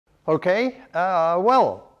Okay,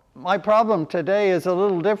 well, my problem today is a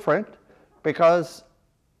little different because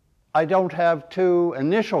I don't have two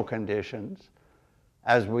initial conditions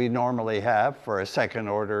as we normally have for a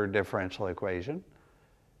second-order differential equation.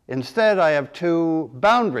 Instead, I have two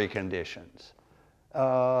boundary conditions.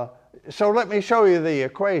 So let me show you the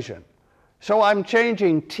equation. So I'm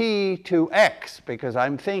changing t to x because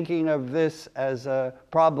I'm thinking of this as a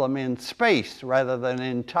problem in space rather than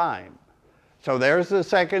in time. So there's the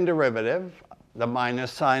second derivative. The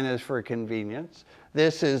minus sign is for convenience.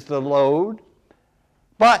 This is the load.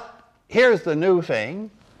 But here's the new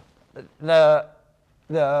thing. I'm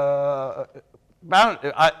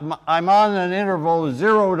on an interval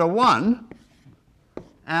 0 to 1.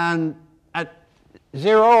 And at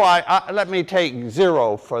 0, let me take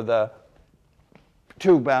 0 for the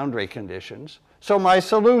two boundary conditions. So my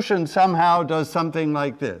solution somehow does something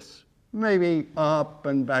like this. Maybe up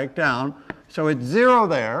and back down. So it's 0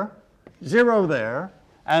 there,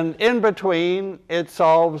 and in between it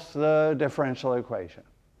solves the differential equation.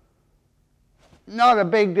 Not a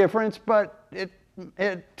big difference, but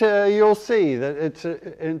you'll see that it's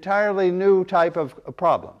an entirely new type of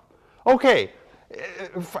problem. Okay,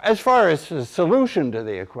 as far as the solution to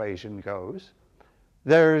the equation goes,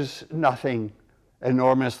 there's nothing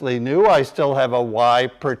enormously new. I still have a y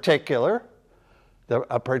particular,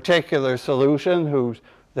 a particular solution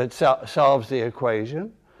that solves the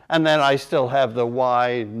equation. And then I still have the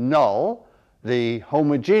y null, the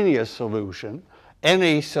homogeneous solution,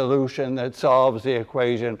 any solution that solves the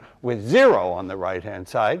equation with 0 on the right-hand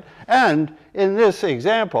side. And in this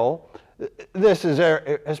example, this is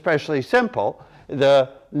especially simple. The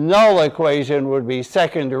null equation would be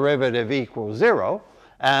second derivative equals 0.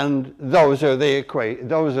 And those are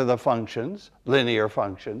the functions, linear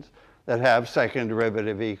functions, that have second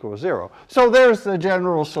derivative equals 0. So there's the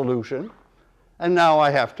general solution. And now I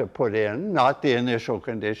have to put in, not the initial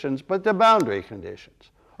conditions, but the boundary conditions.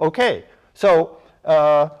 Okay, so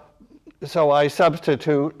I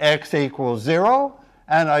substitute x equals 0,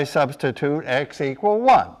 and I substitute x equal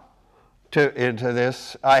 1 into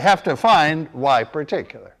this. I have to find y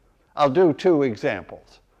particular. I'll do two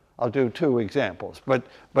examples.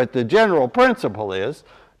 But the general principle is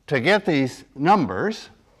to get these numbers,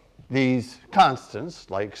 these constants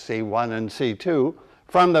like C1 and C2,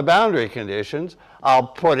 from the boundary conditions, I'll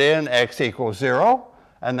put in x equals 0,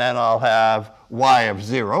 and then I'll have y of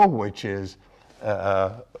 0, which is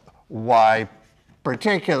y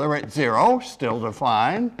particular at 0, still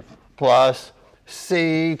defined, plus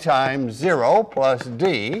c times 0 plus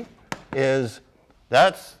d is,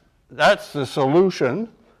 that's the solution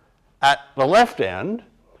at the left end,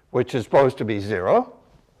 which is supposed to be 0.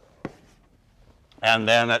 And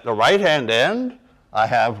then at the right-hand end, I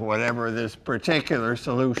have whatever this particular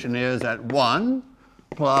solution is at 1,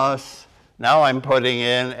 plus, now I'm putting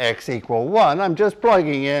in x equal 1. I'm just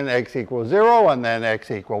plugging in x equals 0 and then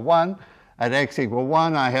x equal 1. At x equal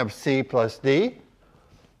 1, I have c plus d,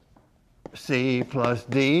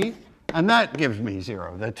 and that gives me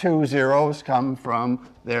 0. The two zeros come from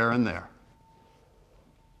there and there.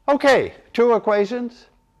 Okay, two equations.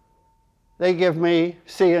 They give me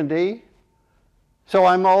c and d. So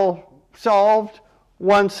I'm all solved.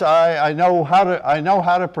 Once I know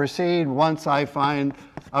how to proceed once I find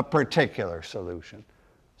a particular solution.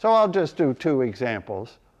 So I'll just do two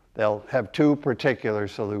examples. They'll have two particular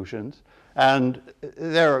solutions, and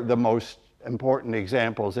they're the most important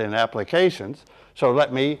examples in applications. So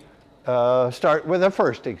let me start with the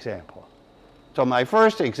first example. So my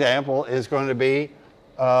first example is going to be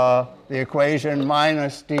the equation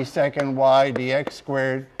minus d second y dx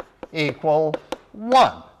squared equal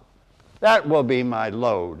 1. That will be my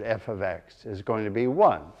load. F of x is going to be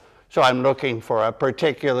 1. So I'm looking for a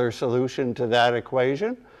particular solution to that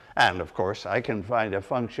equation. And of course, I can find a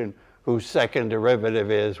function whose second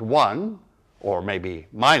derivative is 1, or maybe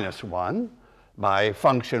minus 1. My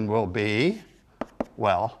function will be,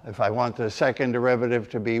 well, if I want the second derivative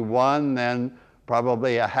to be 1, then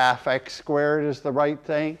probably a half x squared is the right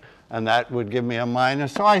thing. And that would give me a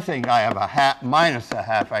minus. So I think I have minus a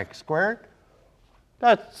half x squared.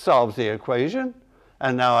 That solves the equation.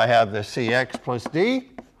 And now I have the cx plus d,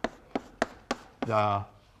 the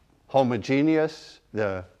homogeneous,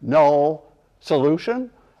 the null solution.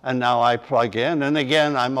 And now I plug in. And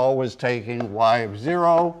again, I'm always taking y of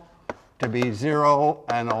 0 to be 0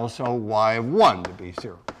 and also y of 1 to be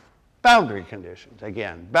 0. Boundary conditions,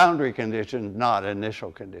 again. Boundary conditions, not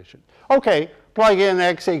initial conditions. OK, plug in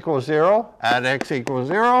x equals 0, add x equals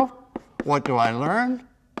 0. What do I learn?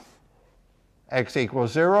 X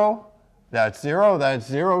equals 0, that's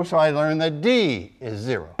 0, so I learn that d is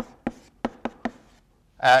 0.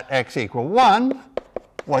 at x equal 1,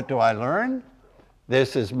 what do I learn?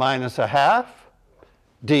 This is minus a half.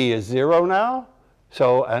 D is 0 now.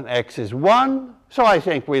 So an x is 1. So I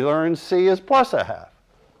think we learned C is plus a half.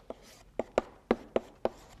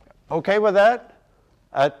 Okay with that?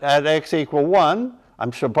 At x equal 1,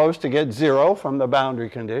 I'm supposed to get 0 from the boundary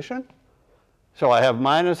condition. So I have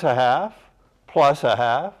minus a half, plus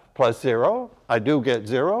 0. I do get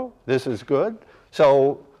 0. This is good.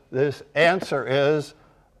 So this answer is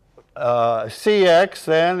Cx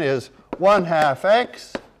then is 1/2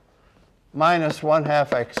 x minus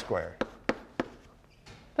 1/2 x squared.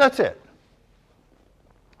 That's it.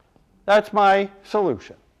 That's my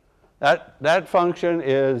solution. That function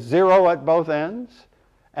is 0 at both ends,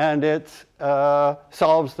 and it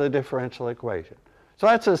solves the differential equation. So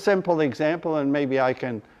that's a simple example, and maybe I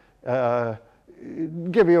can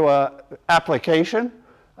give you an application.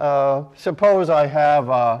 Suppose I have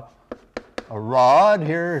a rod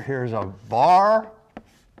here. Here's a bar.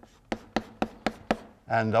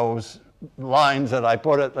 And those lines that I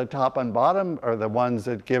put at the top and bottom are the ones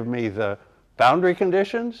that give me the boundary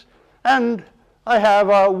conditions. And I have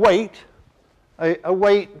a weight, a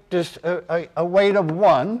weight of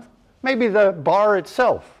 1. Maybe the bar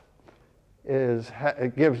itself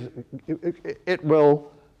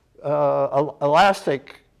will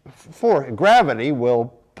elastic for gravity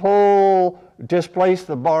will displace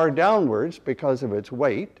the bar downwards because of its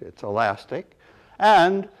weight. It's elastic,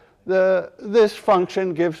 and this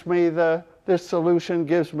function gives me this solution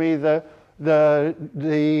gives me the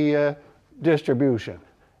distribution.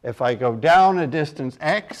 If I go down a distance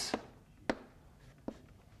x,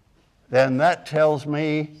 then that tells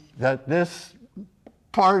me that this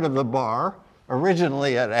part of the bar,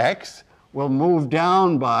 originally at x, will move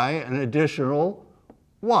down by an additional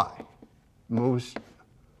y.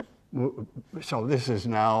 So this is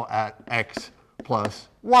now at x plus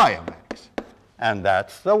y of x. And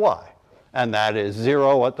that's the y. And that is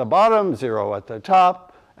 0 at the bottom, 0 at the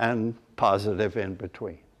top, and positive in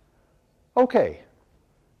between. Okay.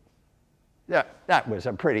 That was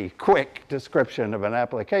a pretty quick description of an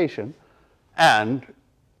application, and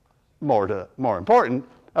more important,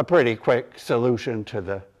 a pretty quick solution to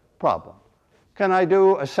the problem. Can I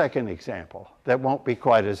do a second example that won't be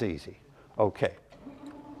quite as easy? Okay.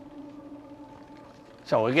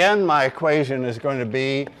 So again, my equation is going to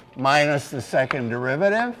be minus the second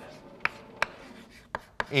derivative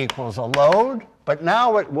equals a load, but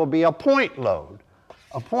now it will be a point load.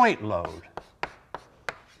 A point load.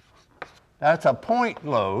 That's a point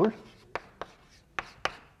load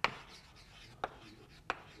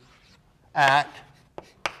at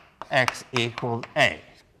x equals a.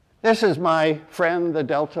 This is my friend, the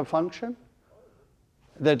delta function.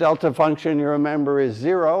 The delta function, you remember, is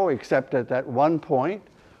 0, except at that one point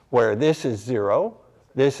where this is 0.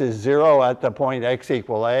 This is 0 at the point x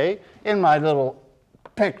equal a. In my little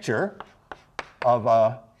picture of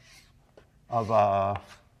a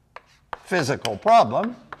physical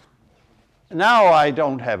problem, now I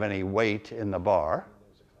don't have any weight in the bar.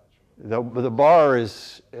 The bar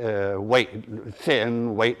is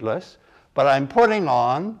thin, weightless, but I'm putting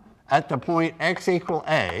on, at the point x equal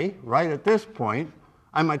a, right at this point,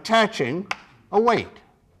 I'm attaching a weight.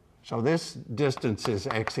 So this distance is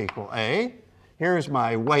x equal a. Here's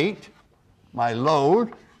my weight, my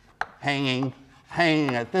load, hanging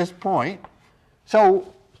at this point.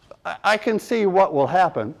 So I can see what will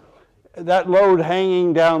happen. That load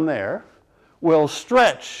hanging down there will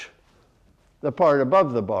stretch the part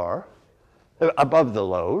above the bar, above the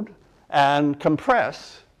load, and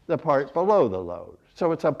compress the part below the load.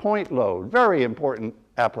 So it's a point load, very important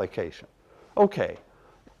application. Okay,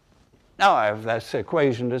 now I have this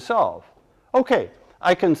equation to solve. Okay,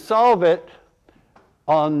 I can solve it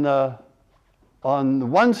on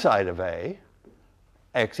one side of a,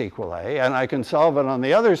 x equal a, and I can solve it on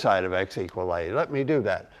the other side of x equal a. Let me do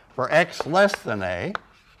that. For x less than a,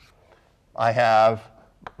 I have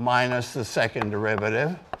minus the second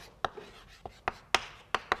derivative.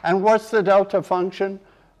 And what's the delta function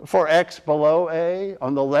for x below a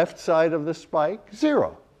on the left side of the spike?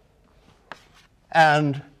 0.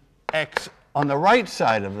 And x on the right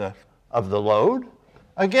side of the load,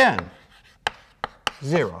 again,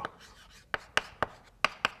 0.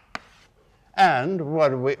 And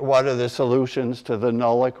what are the solutions to the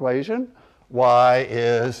null equation? Y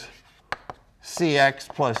is Cx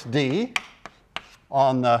plus d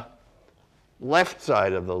on the left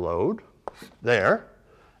side of the load, there.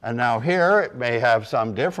 And now here it may have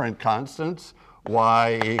some different constants.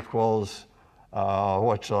 Y equals,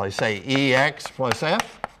 what shall I say, Ex plus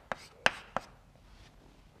f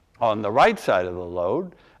on the right side of the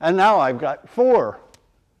load. And now I've got 4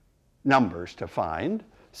 numbers to find,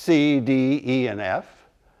 C, D, E, and F.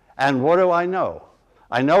 And what do I know?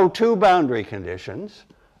 I know two boundary conditions.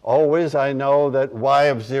 Always I know that y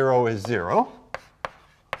of 0 is 0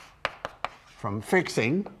 from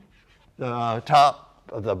fixing the top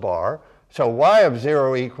of the bar. So y of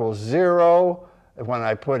 0 equals 0. When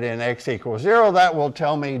I put in x equals 0, that will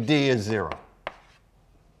tell me D is 0.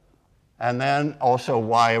 And then also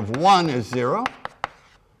y of 1 is 0.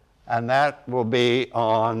 And that will be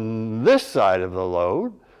on this side of the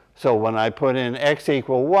load. So when I put in x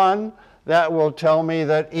equal 1, that will tell me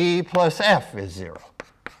that E plus F is 0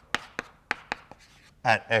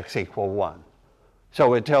 at x equal 1.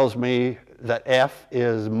 So it tells me that F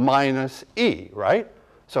is minus E, right?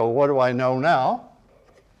 So what do I know now?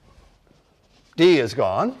 D is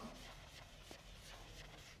gone,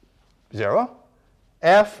 0.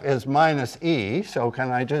 F is minus E, so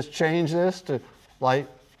can I just change this to like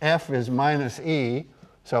F is minus E?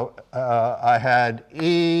 So I had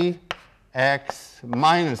E x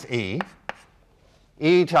minus E.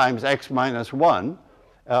 E times x minus 1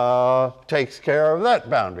 takes care of that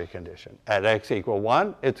boundary condition. At x equal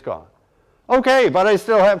 1, it's gone. Okay, but I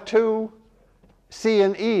still have two C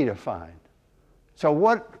and E to find. So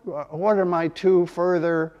what are my two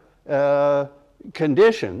further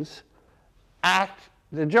conditions at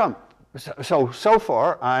the jump? So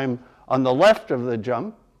far, I'm on the left of the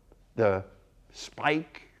jump, the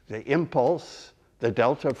spike, the impulse, the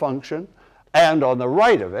delta function, and on the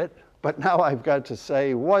right of it. But now I've got to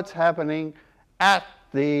say what's happening at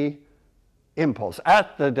the impulse,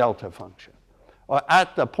 at the delta function, or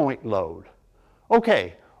at the point load.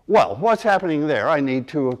 Okay, well, what's happening there? I need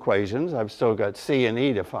two equations. I've still got C and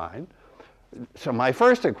E to find. So my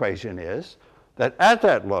first equation is that at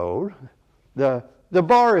that load, the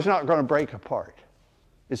bar is not going to break apart.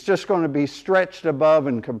 It's just going to be stretched above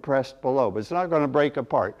and compressed below, but it's not going to break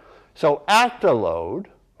apart. So at the load,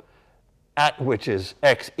 which is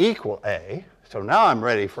x equal A, so now I'm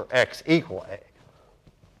ready for x equal A.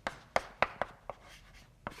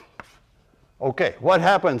 Okay, what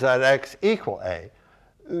happens at x equal A?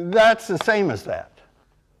 That's the same as that.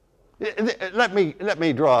 Let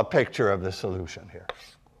me draw a picture of the solution here.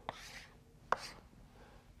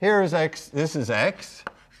 Here's x, this is x.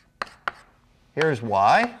 Here's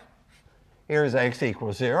y. Here's x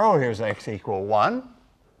equals 0. Here's x equal 1.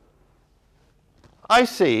 I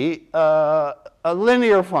see a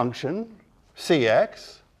linear function,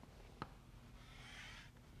 Cx,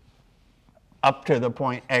 up to the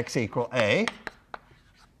point x equal A.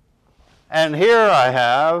 And here I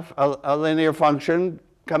have a linear function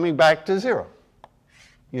coming back to 0.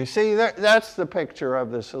 You see, that's the picture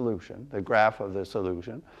of the solution, the graph of the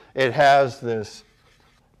solution. It has this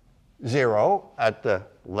 0 at the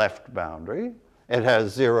left boundary. It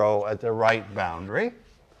has 0 at the right boundary.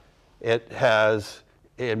 It has,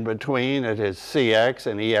 in between, it is Cx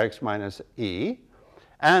and Ex minus E.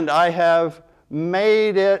 And I have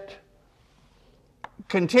made it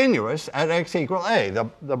continuous at x equal A.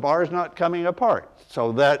 The bar is not coming apart,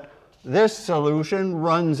 so that this solution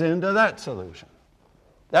runs into that solution.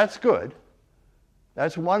 That's good.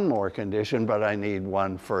 That's one more condition, but I need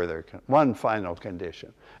one final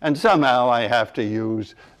condition. And somehow I have to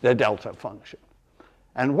use the delta function.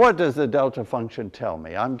 And what does the delta function tell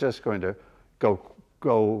me? I'm just going to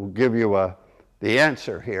go give you the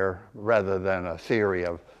answer here rather than a theory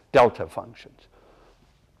of delta functions.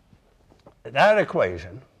 That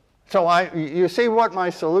equation, so you see what my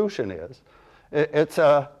solution is. It's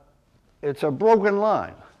a broken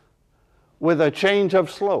line with a change of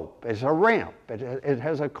slope. It's a ramp. It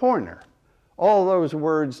has a corner. All those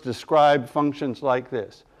words describe functions like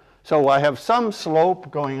this. So I have some slope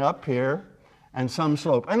going up here and some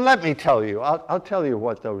slope. And let me tell you, I'll tell you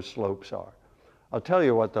what those slopes are. I'll tell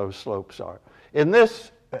you what those slopes are. In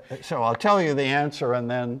this, so I'll tell you the answer and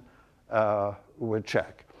then we'll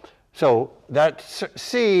check. So that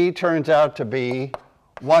C turns out to be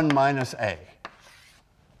 1 minus A.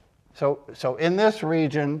 So in this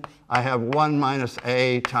region, I have 1 minus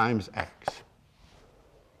A times x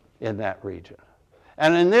in that region.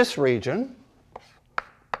 And in this region,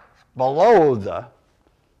 below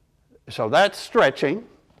so that's stretching.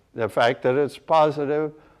 The fact that it's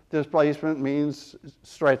positive displacement means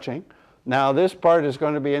stretching. Now this part is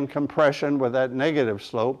going to be in compression with that negative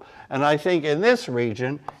slope. And I think in this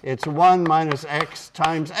region, it's 1 minus x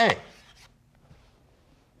times A,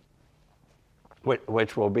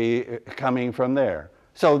 which will be coming from there.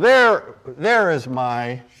 So there is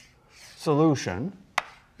my solution.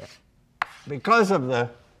 Because of the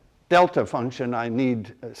delta function, I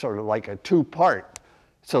need sort of like a two-part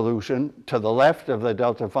solution. To the left of the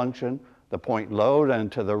delta function, the point load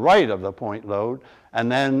and to the right of the point load.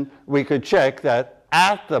 And then we could check that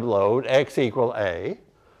at the load, x equal a,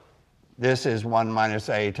 this is 1 minus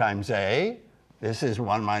a times a. This is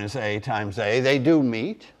 1 minus a times a. They do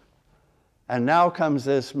meet. And now comes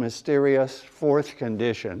this mysterious fourth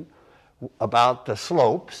condition about the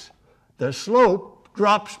slopes. The slope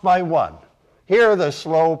drops by 1. Here the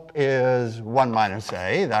slope is 1 minus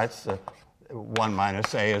a. That's the 1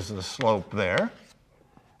 minus a is the slope there.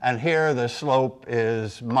 And here the slope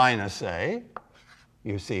is minus a.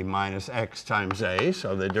 You see minus x times a,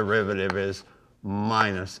 so the derivative is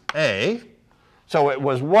minus a. So it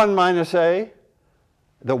was 1 minus a.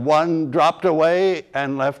 The 1 dropped away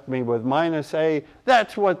and left me with minus a.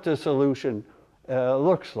 That's what the solution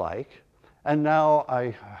looks like. And now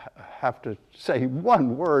I have to say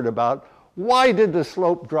one word about why did the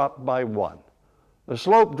slope drop by 1? The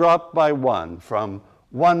slope dropped by 1 from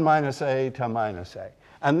 1 minus a to minus a.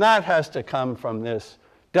 And that has to come from this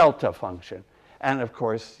delta function. And of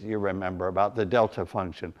course, you remember about the delta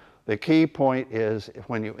function. The key point is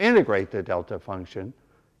when you integrate the delta function,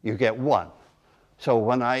 you get 1. So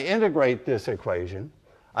when I integrate this equation,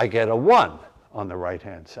 I get a 1 on the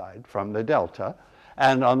right-hand side from the delta.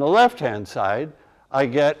 And on the left-hand side,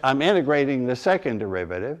 I'm integrating the second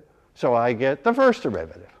derivative, so I get the first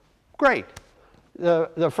derivative. Great.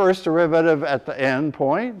 The first derivative at the end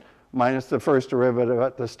point minus the first derivative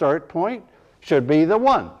at the start point should be the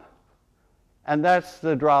 1. And that's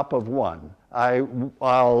the drop of 1.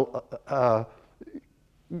 I'll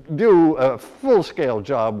do a full-scale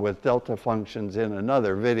job with delta functions in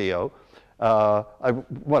another video. I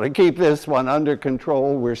want to keep this one under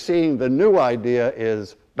control. We're seeing the new idea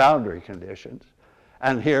is boundary conditions.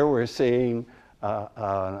 And here we're seeing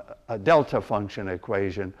a delta function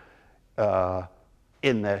equation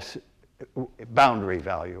in this boundary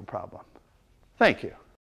value problem. Thank you.